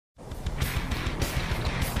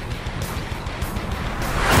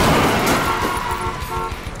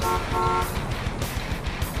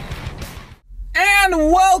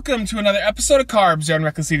welcome to another episode of Carbs here on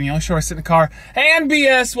Reckless Eating. The only show I sit in the car and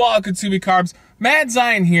BS while consuming carbs. Mad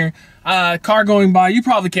Zion here. Car going by. You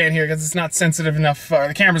probably can't hear because it's not sensitive enough.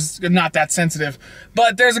 The camera's not that sensitive.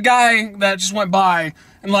 But there's a guy that just went by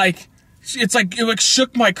and it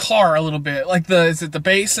shook my car a little bit. Like is it the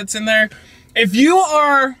bass that's in there? If you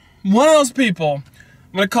are one of those people,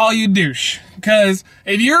 I'm gonna call you douche. Because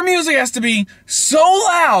if your music has to be so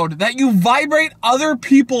loud that you vibrate other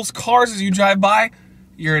people's cars as you drive by,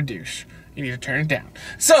 you're a douche. You need to turn it down.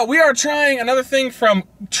 So we are trying another thing from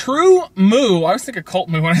TruMoo. I always think of Cult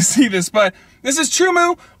Moo when I see this, but this is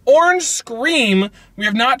TruMoo Orange Scream. We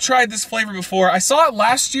have not tried this flavor before. I saw it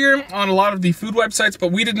last year on a lot of the food websites,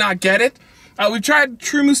 but we did not get it. We've tried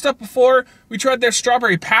TruMoo stuff before. We tried their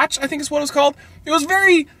Strawberry Patch, I think is what it was called. It was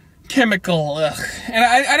very chemical, and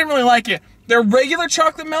I didn't really like it. Their regular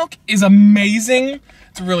chocolate milk is amazing.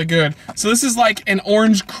 It's really good. So this is like an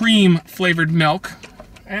orange cream flavored milk.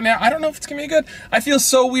 And I don't know if it's gonna be good. I feel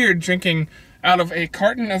so weird drinking out of a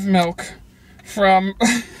carton of milk from,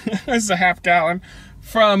 this is a half gallon,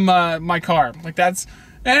 from my car. Like that's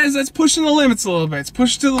pushing the limits a little bit. It's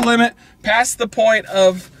pushed to the limit, past the point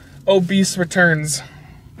of obese returns.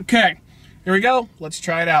 Okay, here we go. Let's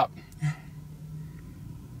try it out.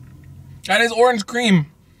 That is orange cream.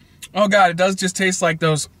 Oh God, it does just taste like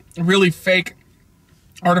those really fake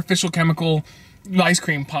artificial chemical ice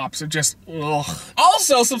cream pops. Are just, ugh.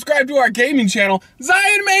 Also, subscribe to our gaming channel,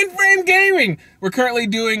 Zion Mainframe Gaming. We're currently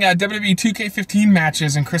doing WWE 2K15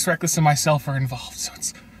 matches, and Chris Reckless and myself are involved, so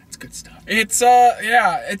it's good stuff. It's,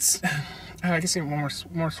 yeah, it's, I guess even one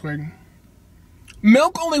more swig.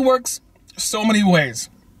 Milk only works so many ways.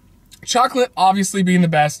 Chocolate obviously being the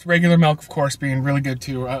best, regular milk of course being really good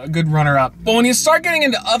too, a good runner-up. But when you start getting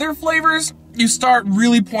into other flavors, you start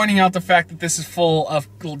really pointing out the fact that this is full of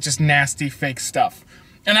just nasty fake stuff.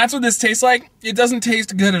 And that's what this tastes like. It doesn't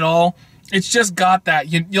taste good at all. It's just got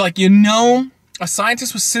that, you know, a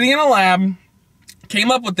scientist was sitting in a lab,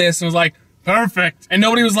 came up with this and was like, perfect. And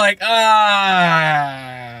nobody was like, damn.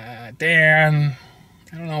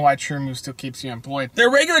 I don't know why TruMoo still keeps you employed.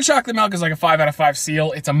 Their regular chocolate milk is like a 5 out of 5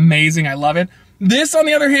 seal. It's amazing. I love it. This, on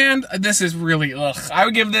the other hand, this is really, ugh. I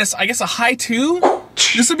would give this, I guess, a high 2.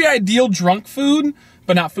 This would be ideal drunk food,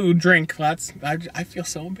 but not food, drink. I feel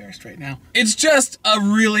so embarrassed right now. It's just a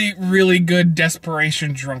really, really good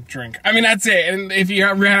desperation drunk drink. I mean, that's it. And if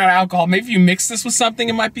you ran out of alcohol, maybe if you mix this with something,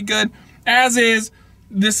 it might be good. As is,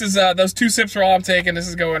 this is, those 2 sips are all I'm taking. This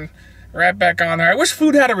is going right back on there. I wish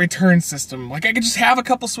food had a return system. Like I could just have a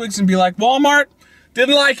couple swigs and be like, Walmart,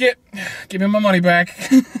 didn't like it. Give me my money back.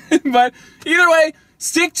 But either way,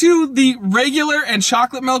 stick to the regular and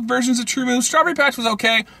chocolate milk versions of TruMoo. Strawberry Patch was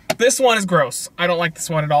okay. This one is gross. I don't like this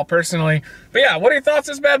one at all personally. But yeah, what are your thoughts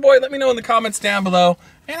on this bad boy? Let me know in the comments down below.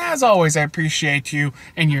 And as always, I appreciate you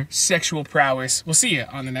and your sexual prowess. We'll see you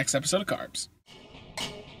on the next episode of Carbs.